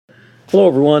Hello,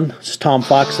 everyone. This is Tom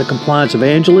Fox, the Compliance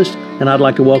Evangelist, and I'd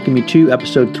like to welcome you to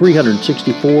episode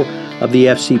 364 of the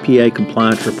FCPA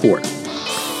Compliance Report.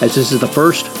 As this is the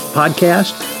first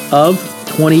podcast of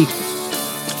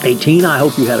 2018, I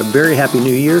hope you had a very happy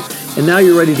new year, and now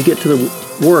you're ready to get to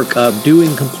the work of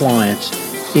doing compliance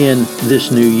in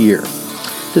this new year.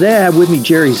 Today I have with me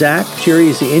Jerry Zak. Jerry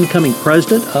is the incoming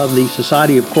president of the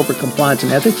Society of Corporate Compliance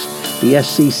and Ethics, the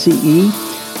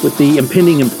SCCE, with the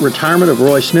impending retirement of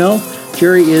Roy Snell.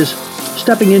 Jerry is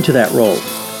stepping into that role.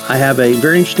 I have a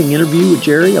very interesting interview with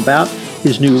Jerry about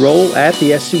his new role at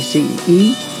the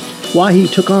SCCE, why he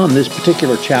took on this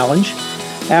particular challenge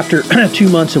after 2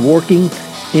 months of working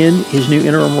in his new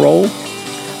interim role,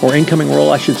 or incoming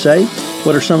role, I should say.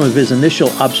 What are some of his initial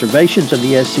observations of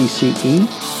the SCCE,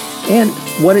 and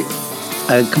what a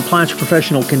compliance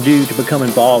professional can do to become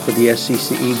involved with the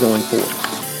SCCE going forward.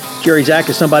 Jerry Zak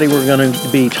is somebody we're going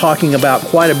to be talking about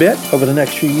quite a bit over the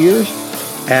next few years,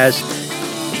 as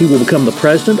he will become the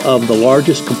president of the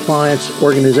largest compliance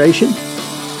organization.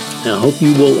 And I hope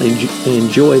you will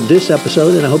enjoy this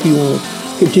episode, and I hope you will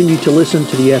continue to listen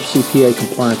to the FCPA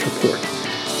Compliance Report.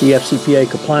 The FCPA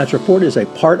Compliance Report is a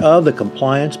part of the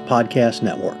Compliance Podcast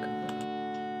Network.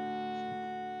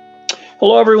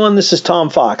 Hello, everyone. This is Tom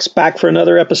Fox, back for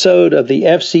another episode of the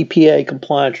FCPA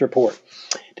Compliance Report.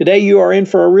 Today, you are in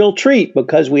for a real treat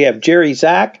because we have Jerry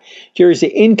Zak. Jerry's the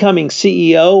incoming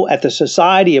CEO at the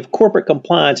Society of Corporate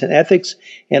Compliance and Ethics,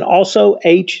 and also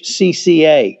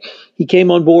HCCA. He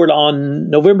came on board on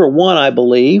November 1, I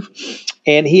believe,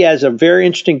 and he has a very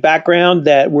interesting background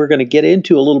that we're going to get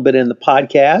into a little bit in the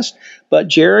podcast. But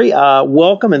Jerry,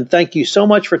 welcome, and thank you so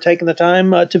much for taking the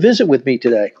time to visit with me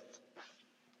today.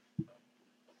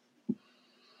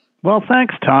 Well,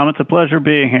 thanks, Tom. It's a pleasure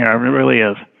being here. It really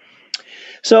is.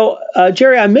 So,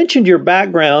 Jerry, I mentioned your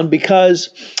background because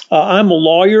I'm a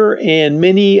lawyer, and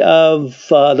many of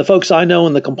the folks I know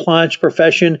in the compliance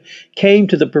profession came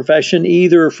to the profession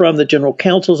either from the general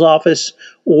counsel's office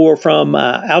or from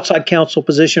outside counsel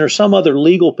position or some other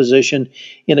legal position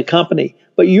in a company.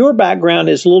 But your background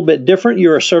is a little bit different.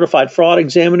 You're a certified fraud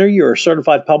examiner. You're a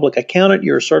certified public accountant.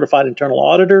 You're a certified internal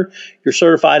auditor. You're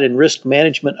certified in risk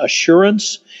management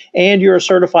assurance, and you're a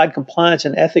certified compliance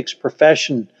and ethics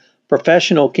professional.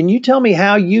 Can you tell me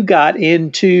how you got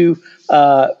into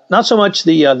not so much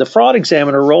the fraud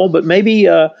examiner role, but maybe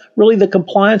really the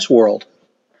compliance world?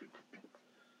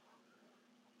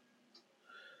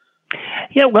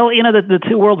 Yeah, well, the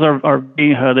two worlds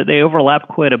they overlap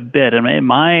quite a bit. I mean,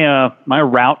 my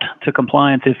route to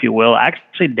compliance, if you will,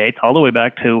 actually dates all the way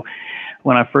back to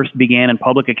when I first began in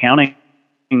public accounting.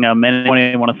 I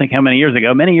want to think how many years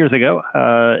ago. Many years ago,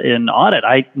 in audit,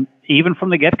 even from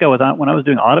the get-go, when I was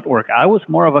doing audit work, I was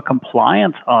more of a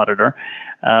compliance auditor.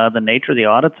 The nature of the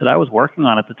audits that I was working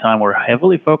on at the time were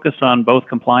heavily focused on both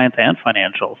compliance and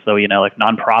financial. So, like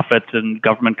nonprofits and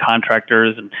government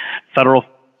contractors and federal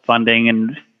funding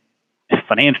and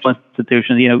financial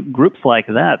institutions, groups like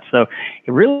that. So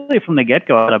it really, from the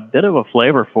get-go, I had a bit of a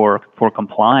flavor for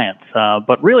compliance.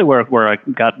 But really where I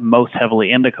got most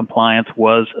heavily into compliance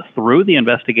was through the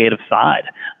investigative side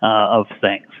of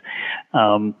things.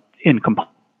 In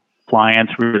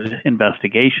compliance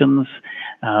investigations,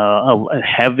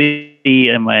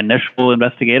 in my initial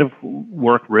investigative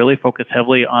work really focused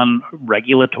heavily on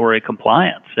regulatory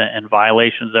compliance and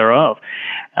violations thereof.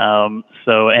 And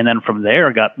then from there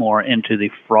I got more into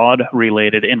the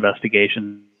fraud-related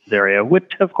investigations area,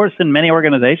 which of course in many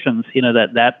organizations,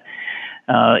 that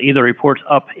either reports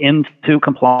up into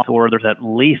compliance or there's at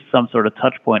least some sort of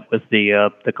touch point with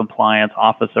the compliance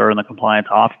officer and the compliance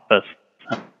office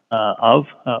of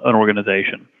an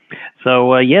organization.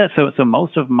 So so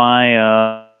most of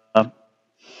my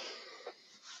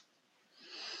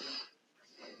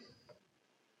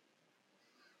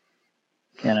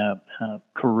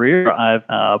career, I've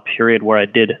a period where I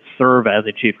did serve as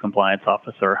a chief compliance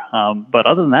officer. But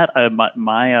other than that,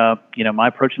 my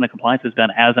approach into compliance has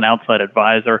been as an outside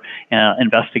advisor,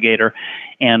 investigator,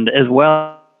 and as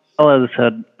well as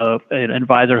an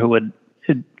advisor who would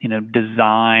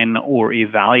design or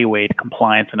evaluate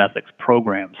compliance and ethics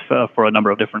programs for a number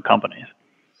of different companies.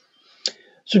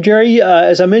 So, Jerry,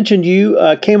 as I mentioned, you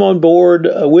came on board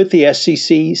with the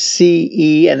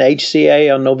SCCE and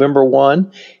HCA on November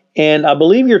 1, and I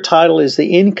believe your title is the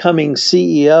incoming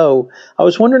CEO. I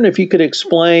was wondering if you could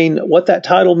explain what that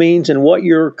title means and what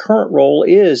your current role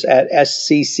is at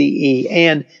SCCE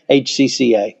and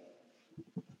HCCA.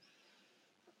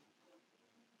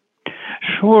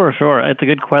 Sure. It's a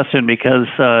good question because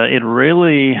it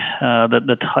really,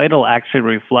 the title actually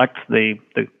reflects a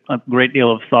great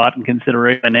deal of thought and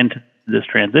consideration into this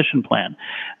transition plan.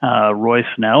 Roy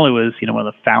Snell, who was, one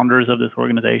of the founders of this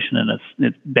organization, and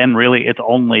it's been really its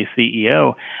only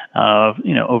CEO,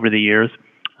 over the years,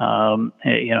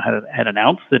 had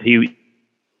announced that he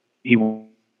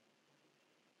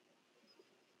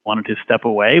wanted to step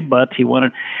away, but he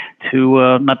wanted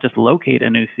to not just locate a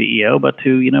new CEO, but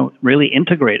to really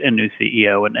integrate a new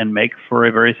CEO and make for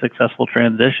a very successful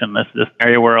transition. This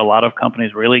area where a lot of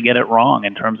companies really get it wrong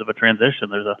in terms of a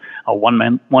transition. There's a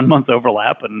 1 month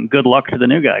overlap, and good luck to the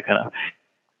new guy kind of.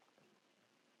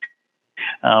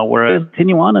 We're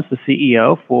continue on as the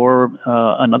CEO for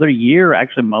another year,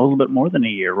 actually a little bit more than a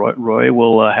year. Roy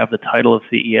will have the title of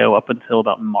CEO up until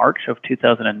about March of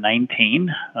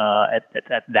 2019. At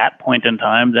that point in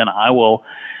time, then I will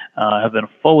have been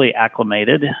fully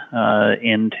acclimated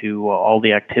into all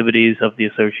the activities of the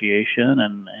association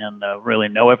and really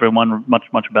know everyone much,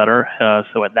 much better.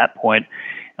 So at that point,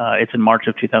 it's in March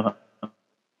of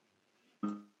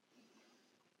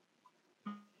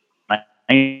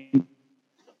 2019.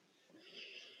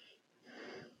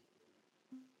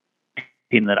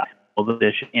 That I will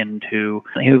this into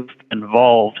who's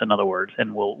involved, in other words,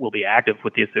 and will be active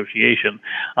with the association,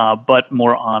 but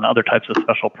more on other types of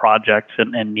special projects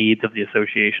and needs of the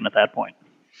association at that point.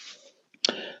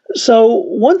 So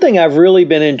one thing I've really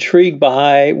been intrigued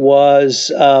by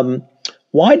was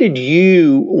why did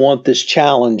you want this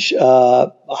challenge?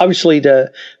 Obviously, to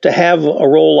have a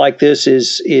role like this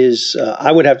is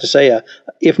I would have to say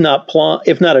if not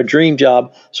a dream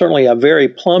job, certainly a very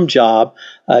plum job.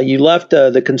 You left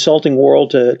the consulting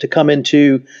world to come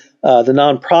into the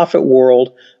nonprofit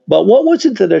world. But what was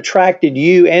it that attracted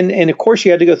you? And of course,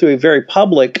 you had to go through a very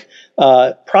public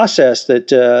process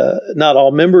that not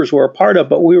all members were a part of,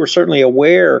 but we were certainly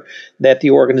aware that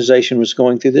the organization was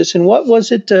going through this. And what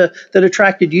was it that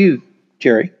attracted you,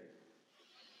 Jerry?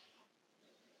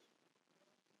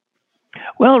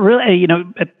 Well, really,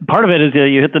 part of it is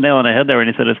you hit the nail on the head there when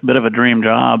you said it's a bit of a dream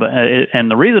job. And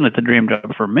the reason it's a dream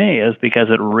job for me is because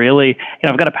it really,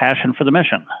 I've got a passion for the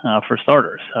mission, for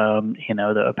starters.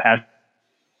 The passion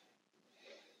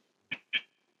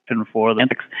for the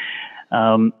ethics.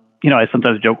 I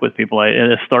sometimes joke with people.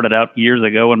 It started out years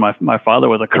ago when my father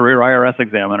was a career IRS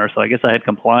examiner, so I guess I had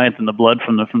compliance in the blood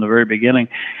from the very beginning.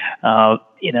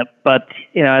 But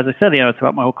as I said, it's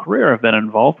about my whole career. I've been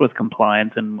involved with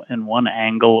compliance in one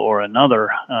angle or another,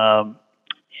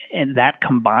 and that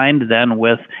combined then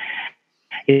with,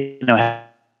 I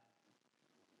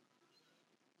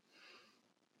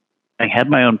had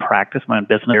my own practice, my own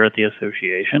business here at the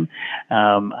association.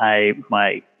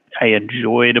 I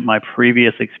enjoyed my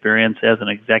previous experience as an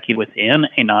executive within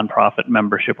a nonprofit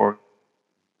membership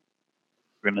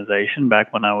organization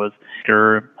back when I was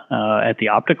at the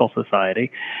Optical Society.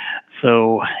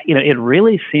 So, it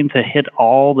really seemed to hit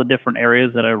all the different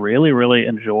areas that I really, really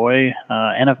enjoy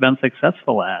and have been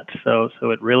successful at. So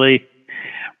it really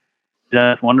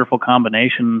does a wonderful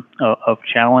combination of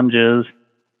challenges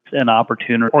and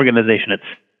opportunity. Organization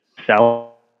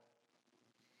itself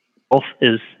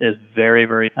is very,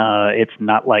 very. It's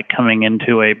not like coming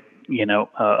into a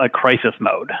crisis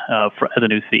mode as a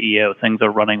new CEO. Things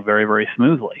are running very, very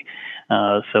smoothly.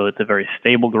 So it's a very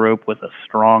stable group with a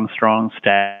strong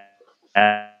staff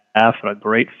and a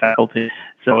great faculty.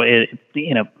 So it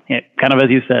kind of as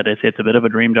you said, it's a bit of a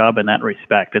dream job in that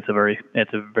respect. It's a very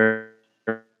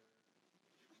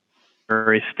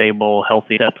very stable,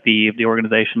 healthy step the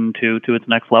organization to its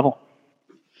next level.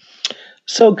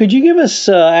 So could you give us,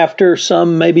 after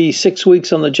some maybe 6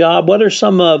 weeks on the job, what are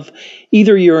some of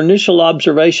either your initial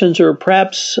observations or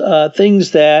perhaps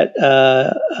things that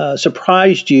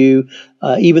surprised you,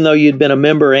 even though you'd been a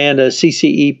member and a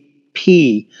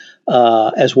CCEP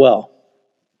as well?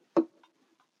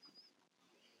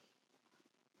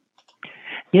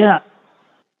 Yeah.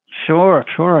 Sure.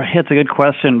 It's a good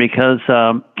question because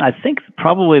I think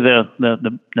probably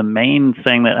the main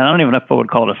thing that I don't even know if I would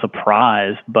call it a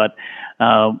surprise, but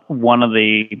one of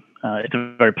the it's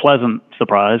a very pleasant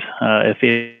surprise if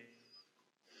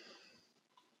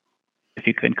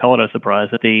you can call it a surprise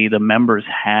that the members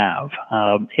have.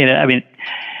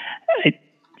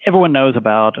 Everyone knows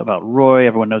about Roy.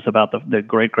 Everyone knows about the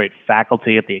great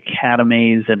faculty at the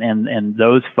academies and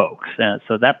those folks.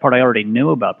 So that part I already knew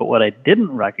about. But what I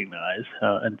didn't recognize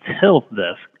until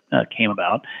this came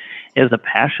about is the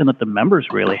passion that the members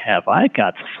really have.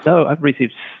 I've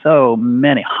received so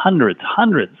many hundreds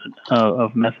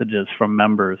of messages from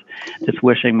members just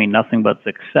wishing me nothing but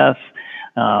success,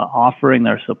 offering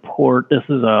their support. This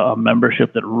is a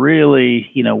membership that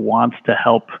really wants to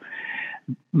help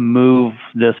move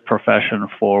this profession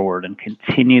forward and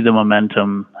continue the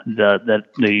momentum that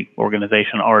the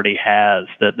organization already has,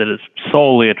 that is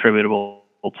solely attributable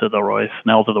to the Roy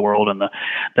Snells of the world and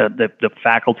the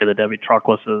faculty, the Debbie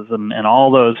Trucklasses, and all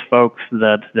those folks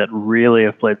that really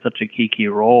have played such a key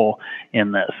role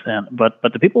in this. But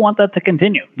the people want that to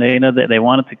continue. They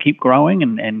want it to keep growing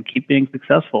and keep being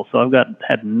successful. So I've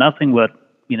had nothing but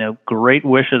great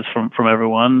wishes from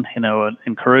everyone,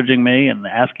 encouraging me and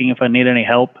asking if I need any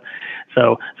help.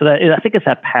 So that I think it's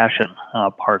that passion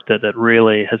part that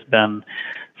really has been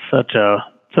such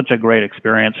a great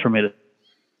experience for me to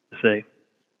see.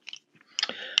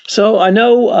 So I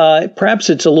know perhaps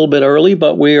it's a little bit early,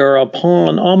 but we are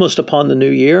almost upon the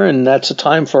new year, and that's a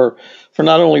time for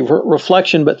not only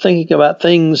reflection but thinking about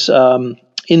things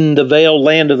in the veiled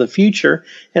land of the future.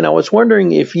 And I was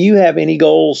wondering if you have any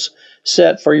goals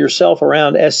set for yourself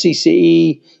around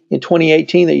SCCE in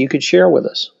 2018 that you could share with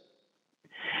us.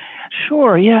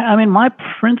 Sure. Yeah. I mean, my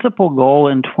principal goal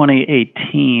in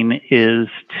 2018 is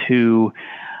to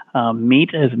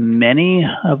meet as many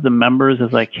of the members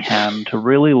as I can to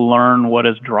really learn what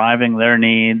is driving their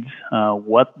needs.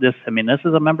 This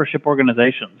is a membership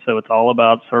organization, so it's all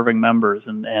about serving members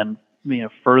and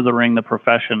furthering the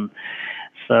profession.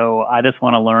 So I just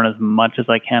want to learn as much as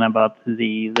I can about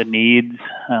the needs,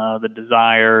 the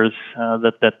desires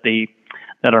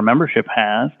that our membership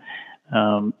has,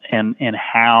 and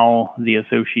how the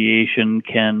association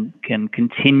can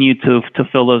continue to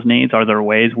fill those needs. Are there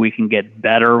ways we can get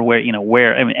better?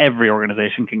 Where every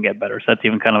organization can get better. So that's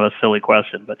even kind of a silly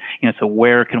question, but so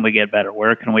where can we get better?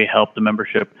 Where can we help the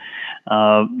membership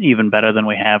even better than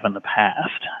we have in the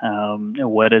past?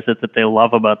 What is it that they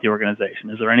love about the organization?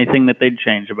 Is there anything that they'd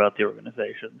change about the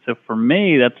organization? So for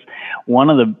me, that's one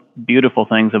of the beautiful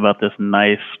things about this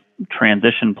nice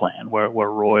transition plan where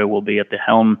Roy will be at the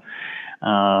helm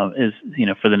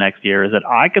for the next year, is that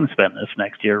I can spend this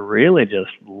next year really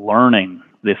just learning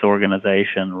this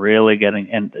organization, really getting,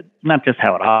 and not just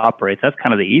how it operates, that's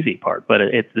kind of the easy part, but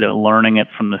it's learning it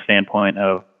from the standpoint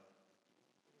of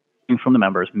from the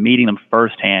members, meeting them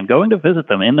firsthand, going to visit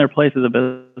them in their places of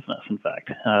business, in fact,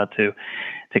 to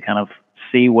kind of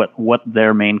see what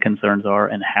their main concerns are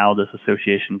and how this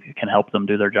association can help them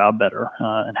do their job better,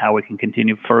 and how we can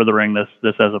continue furthering this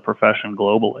as a profession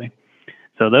globally.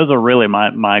 So those are really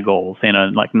my goals,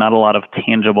 like not a lot of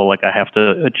tangible, like I have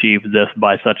to achieve this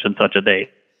by such and such a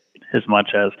date, as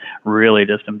much as really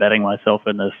just embedding myself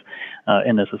in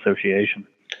this association.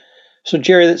 So,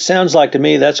 Jerry, that sounds like to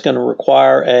me that's going to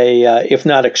require if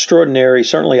not extraordinary,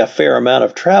 certainly a fair amount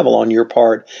of travel on your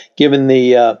part, given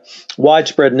the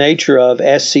widespread nature of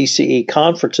SCCE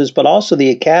conferences, but also the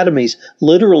academies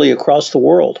literally across the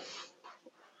world.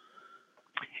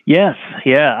 Yes,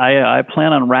 yeah, I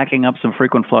plan on racking up some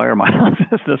frequent flyer miles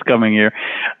this coming year,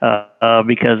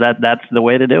 because that's the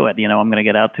way to do it. I'm going to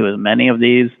get out to as many of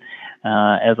these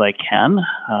as I can.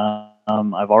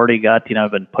 I've already got,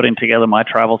 I've been putting together my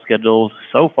travel schedules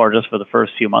so far just for the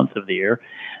first few months of the year.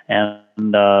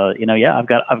 And,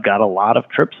 I've got a lot of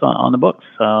trips on the books,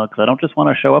 because I don't just want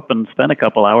to show up and spend a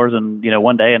couple hours and,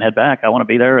 one day and head back. I want to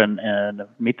be there and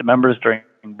meet the members during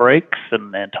breaks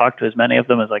and talk to as many of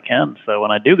them as I can. So when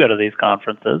I do go to these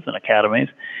conferences and academies,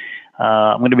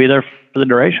 I'm going to be there for the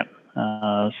duration.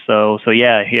 So you're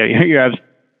absolutely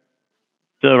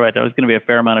right. That was going to be a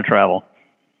fair amount of travel.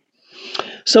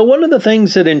 So one of the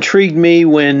things that intrigued me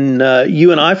when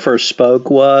you and I first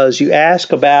spoke was you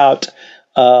asked about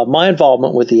my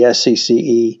involvement with the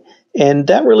SCCE, and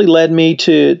that really led me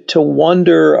to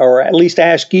wonder, or at least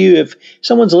ask you, if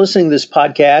someone's listening to this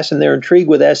podcast and they're intrigued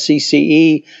with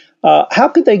SCCE, how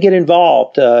could they get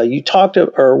involved?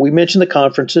 We mentioned the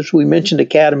conferences, we mentioned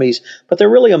academies, but there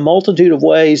are really a multitude of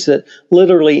ways that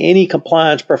literally any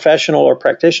compliance professional or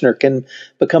practitioner can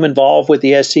become involved with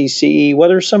the SCCE.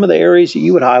 What are some of the areas that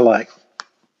you would highlight?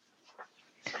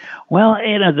 Well,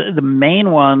 the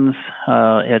main ones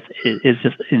is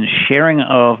just in sharing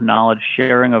of knowledge,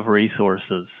 sharing of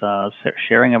resources,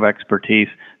 sharing of expertise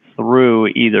through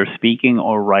either speaking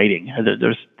or writing.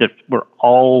 We're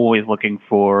always looking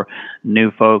for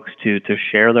new folks to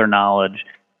share their knowledge,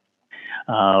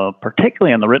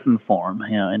 particularly in the written form,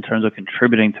 in terms of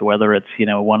contributing to whether it's,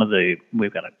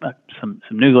 we've got some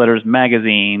newsletters,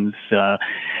 magazines,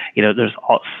 there's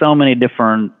so many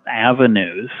different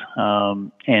avenues,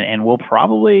 and we'll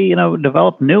probably,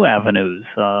 develop new avenues,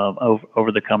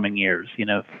 over the coming years,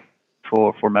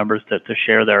 for members to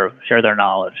share their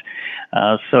knowledge.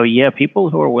 So people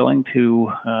who are willing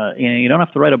to, you don't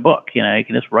have to write a book, you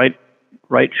can just write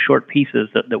short pieces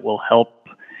that will help,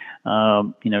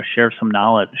 share some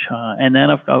knowledge. And then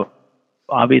of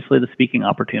obviously the speaking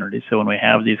opportunities. So when we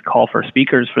have these call for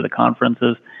speakers for the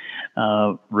conferences,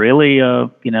 really,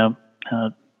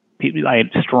 I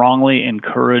strongly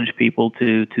encourage people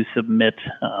to submit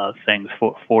things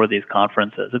for these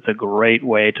conferences. It's a great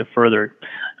way to further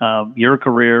your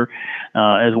career,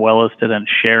 as well as to then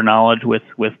share knowledge with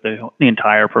the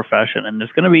entire profession. And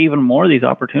there's going to be even more of these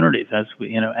opportunities as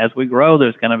we grow.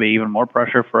 There's going to be even more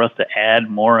pressure for us to add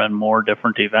more and more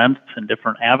different events and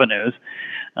different avenues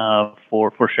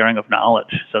for sharing of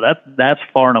knowledge. So that's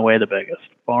far and away the biggest.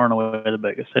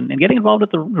 And getting involved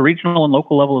at the regional and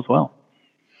local level as well.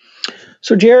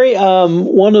 So, Jerry,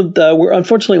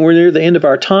 unfortunately, we're near the end of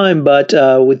our time, but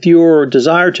with your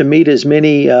desire to meet as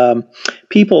many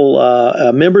people,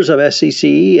 members of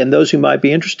SCCE, and those who might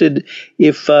be interested,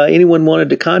 if anyone wanted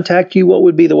to contact you, what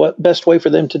would be the best way for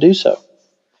them to do so?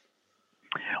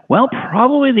 Well,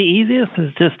 probably the easiest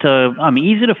is just I'm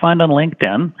easy to find on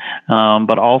LinkedIn,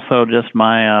 but also just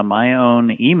my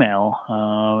own email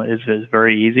is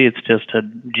very easy. It's just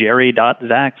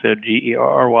Jerry.Zack, so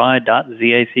GERY.ZACK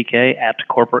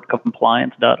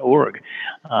 @corporatecompliance.org.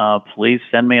 Please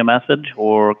send me a message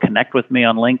or connect with me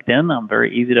on LinkedIn. I'm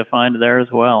very easy to find there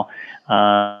as well.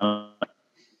 I'd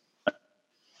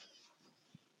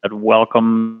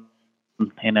welcome,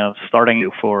 starting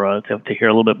to hear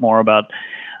a little bit more about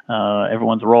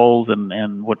everyone's roles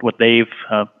and what they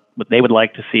would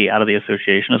like to see out of the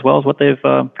association, as well as what they've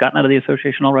gotten out of the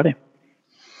association already.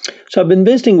 So I've been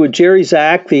visiting with Jerry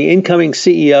Zack, the incoming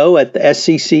CEO at the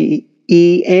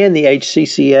SCCE and the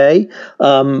HCCA.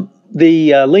 The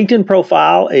LinkedIn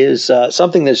profile is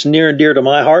something that's near and dear to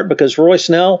my heart because Roy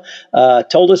Snell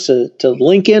told us to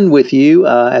link in with you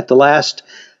at the last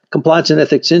Compliance and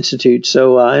Ethics Institute.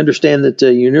 So I understand that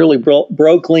you nearly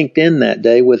broke LinkedIn that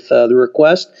day with the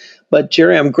request. But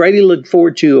Jerry, I'm greatly looking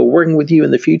forward to working with you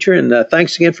in the future. And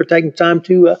thanks again for taking time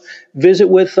to visit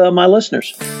with my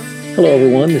listeners. Hello,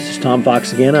 everyone. This is Tom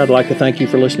Fox again. I'd like to thank you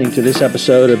for listening to this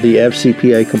episode of the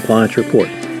FCPA Compliance Report.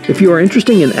 If you are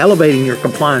interested in elevating your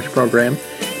compliance program,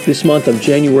 this month of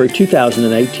January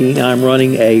 2018, I'm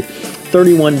running a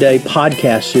 31-day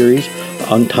podcast series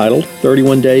entitled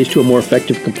 31 Days to a More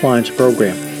Effective Compliance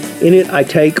Program. In it, I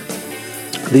take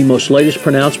the most latest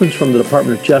pronouncements from the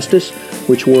Department of Justice,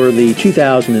 which were the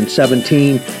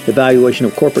 2017 Evaluation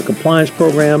of Corporate Compliance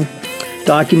Program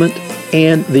document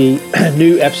and the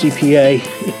new FCPA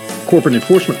Corporate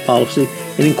Enforcement Policy,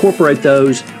 and incorporate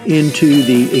those into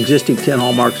the existing 10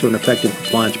 hallmarks of an effective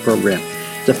compliance program.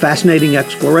 It's a fascinating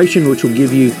exploration which will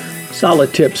give you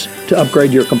solid tips to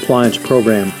upgrade your compliance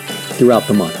program throughout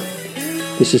the month.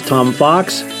 This is Tom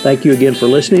Fox. Thank you again for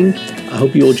listening. I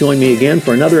hope you will join me again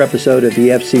for another episode of the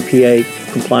FCPA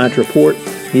Compliance Report.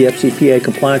 The FCPA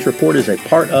Compliance Report is a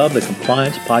part of the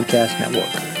Compliance Podcast Network.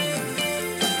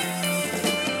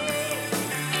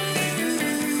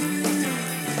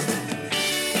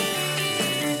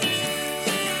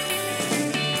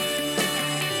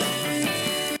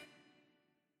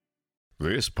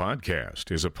 This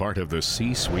podcast is a part of the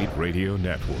C-Suite Radio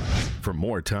Network. For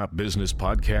more top business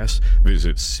podcasts,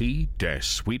 visit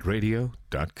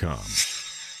c-suiteradio.com.